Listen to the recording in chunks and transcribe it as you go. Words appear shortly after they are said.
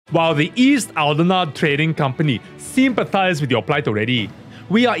While the East Aldana Trading Company sympathizes with your plight already,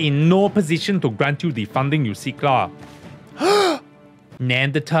 we are in no position to grant you the funding you seek, lah.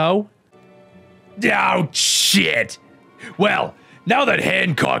 Neanderthal? Oh, shit! Well, now that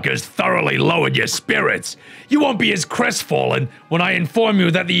Hancock has thoroughly lowered your spirits, you won't be as crestfallen when I inform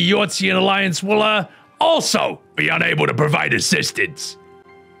you that the Yortzian Alliance will, also be unable to provide assistance.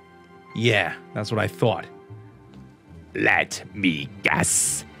 Yeah, that's what I thought. Let me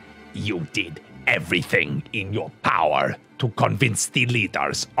guess. You did everything in your power to convince the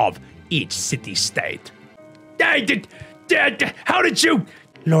leaders of each city-state. How did you...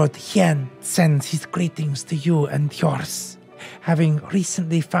 Lord Hien sends his greetings to you and yours. Having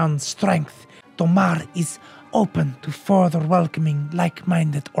recently found strength, Domar is open to further welcoming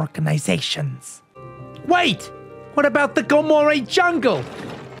like-minded organizations. Wait! What about the Gomore jungle?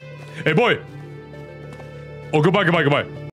 Hey, boy! Oh, goodbye.